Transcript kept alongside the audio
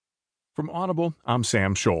From Audible, I'm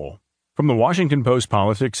Sam Scholl. From the Washington Post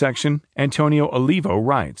politics section, Antonio Olivo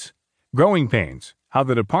writes, Growing Pains, How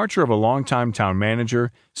the Departure of a Longtime Town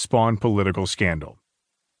Manager Spawned Political Scandal.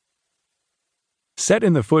 Set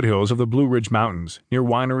in the foothills of the Blue Ridge Mountains, near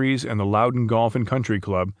wineries and the Loudon Golf and Country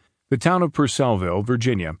Club, the town of Purcellville,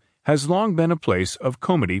 Virginia, has long been a place of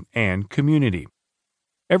comity and community.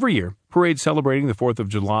 Every year, parades celebrating the 4th of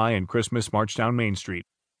July and Christmas march down Main Street.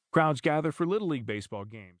 Crowds gather for Little League baseball games.